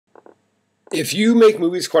If you make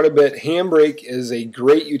movies quite a bit, Handbrake is a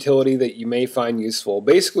great utility that you may find useful.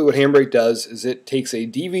 Basically what Handbrake does is it takes a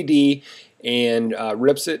DVD and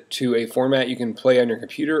rips it to a format you can play on your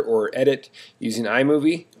computer or edit using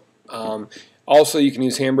iMovie. Also, you can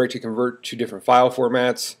use Handbrake to convert to different file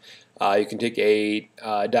formats. You can take a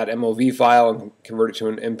 .mov file and convert it to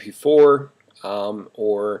an MP4,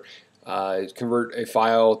 or convert a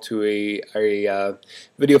file to a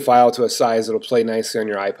video file to a size that will play nicely on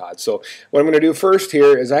your iPod. So what I'm going to do first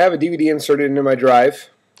here is I have a DVD inserted into my drive.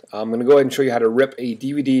 I'm going to go ahead and show you how to rip a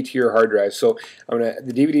DVD to your hard drive. So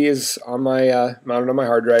the DVD is on my mounted on my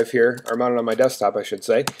hard drive here, or mounted on my desktop, I should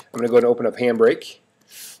say. I'm going to go ahead and open up Handbrake.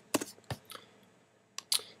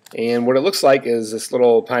 And what it looks like is this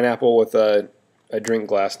little pineapple with a drink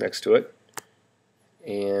glass next to it.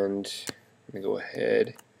 And let me go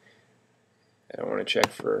ahead. I don't want to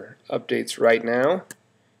check for updates right now.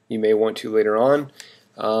 You may want to later on.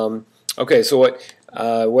 Okay, so what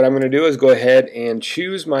I'm going to do is go ahead and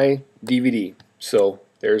choose my DVD. So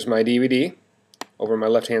there's my DVD over my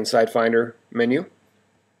left-hand side Finder menu.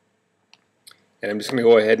 And I'm just going to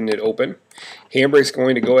go ahead and hit open. Handbrake's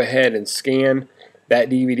going to go ahead and scan that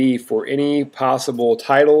DVD for any possible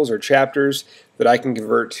titles or chapters that I can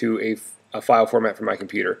convert to a file format for my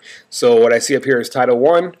computer. So what I see up here is Title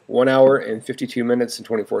 1, 1 hour and 52 minutes and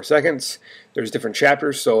 24 seconds. There's different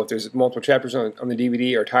chapters, so if there's multiple chapters on the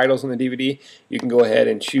DVD or titles on the DVD, you can go ahead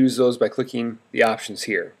and choose those by clicking the options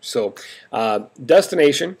here. So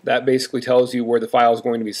destination, that basically tells you where the file is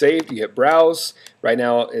going to be saved. You hit browse. Right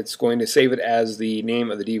now it's going to save it as the name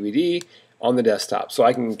of the DVD on the desktop. So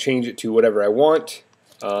I can change it to whatever I want.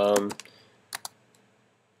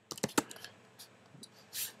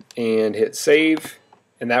 And hit save,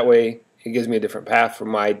 and that way it gives me a different path for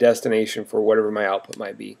my destination for whatever my output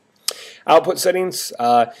might be. Output settings,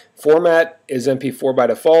 format is MP4 by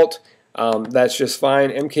default. That's just fine.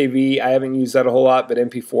 MKV, I haven't used that a whole lot, but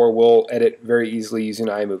MP4 will edit very easily using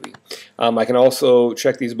iMovie. I can also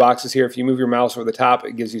check these boxes here. If you move your mouse over the top,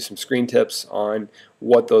 it gives you some screen tips on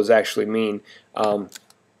what those actually mean.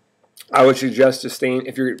 I would suggest just staying,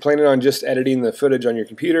 if you're planning on just editing the footage on your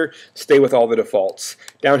computer, stay with all the defaults.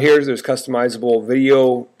 Down here there's customizable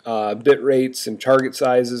video bit rates and target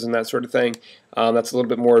sizes and that sort of thing. That's a little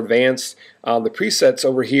bit more advanced. The presets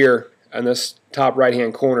over here on this top right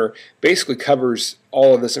hand corner basically covers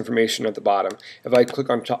all of this information at the bottom. If I click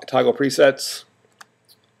on toggle presets,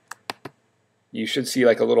 you should see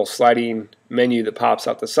like a little sliding menu that pops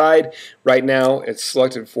out the side. Right now it's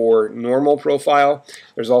selected for normal profile.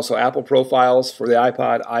 There's also Apple profiles for the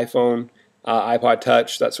iPod, iPhone, iPod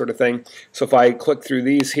Touch, that sort of thing. So if I click through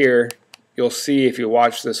these here, you'll see if you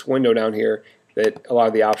watch this window down here that a lot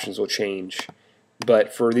of the options will change.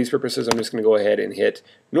 But for these purposes I'm just going to go ahead and hit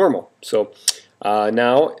normal. So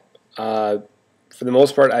now for the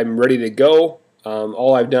most part I'm ready to go.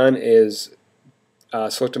 All I've done is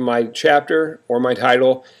selected my chapter or my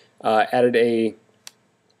title, added a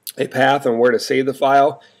path on where to save the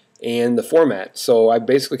file, and the format. So I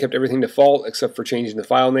basically kept everything default except for changing the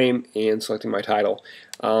file name and selecting my title.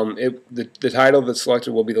 The title that's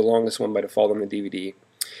selected will be the longest one by default on the DVD.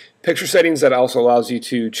 Picture settings, that also allows you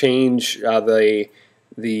to change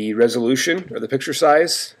the resolution or the picture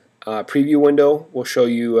size. Preview window will show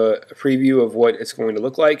you a preview of what it's going to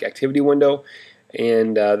look like. Activity window.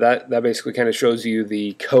 And that basically kind of shows you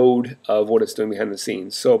the code of what it's doing behind the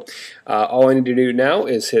scenes. So all I need to do now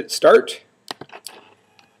is hit start,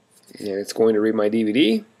 and it's going to read my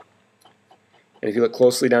DVD. And if you look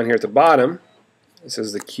closely down here at the bottom, it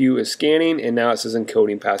says the queue is scanning, and now it says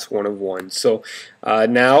encoding past 1 of 1. So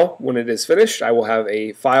now when it is finished, I will have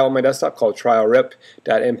a file on my desktop called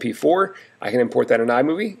trialrip.mp4. I can import that in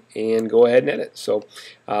iMovie and go ahead and edit. So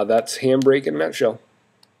that's Handbrake in a nutshell.